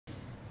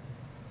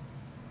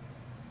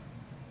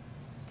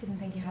Didn't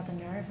think you had the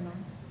nerve, no.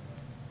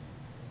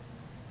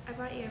 I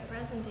brought you a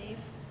present, Eve.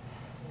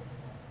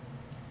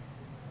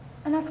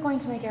 And that's going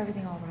to make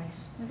everything all right,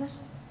 is it?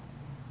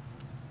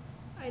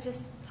 I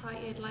just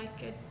thought you'd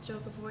like a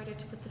jug of water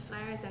to put the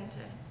flowers into.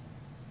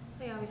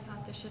 I always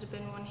thought there should have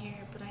been one here,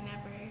 but I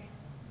never...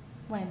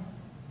 When?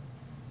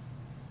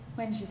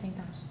 When did you think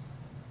that?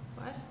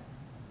 What?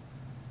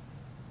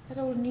 That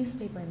old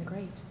newspaper in the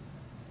grate.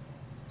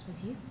 It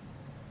was you.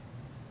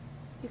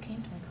 You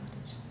came to my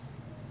cottage.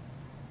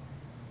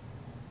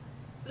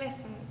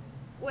 Listen,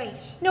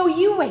 wait. No,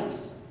 you wait!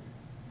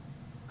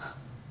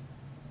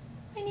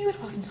 I knew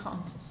it wasn't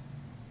haunted.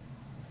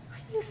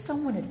 I knew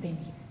someone had been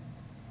here.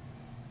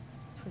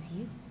 It was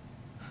you.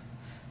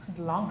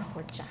 And long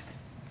before Jack.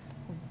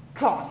 Oh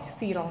God, you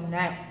see it all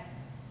now.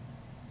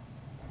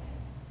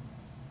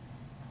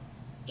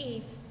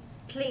 Eve,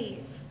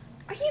 please.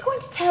 Are you going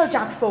to tell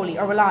Jack Foley,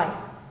 or will I?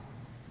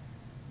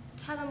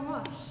 Tell him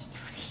what?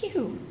 It was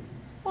you,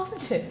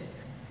 wasn't it? It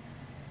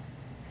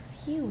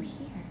was you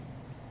here.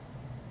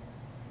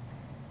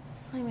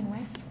 Simon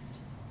Westward,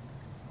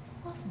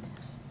 wasn't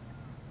it?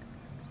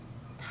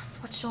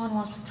 That's what Sean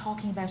Walsh was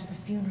talking about at the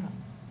funeral.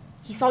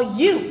 He saw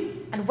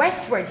you and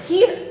Westward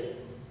here.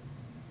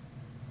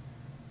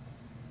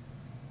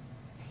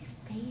 It's his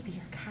baby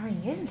you're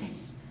carrying, isn't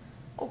it?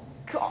 Oh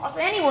God,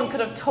 anyone could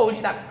have told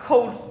you that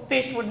cold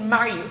fish would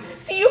marry you.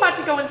 See, you had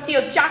to go and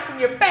steal Jack from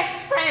your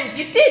best friend.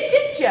 You did,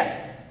 didn't you?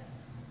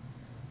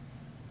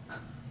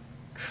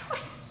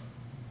 Christ.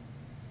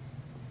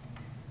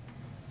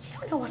 You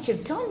don't know what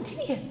you've done, do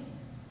you?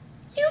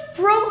 You've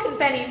broken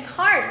Benny's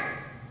heart.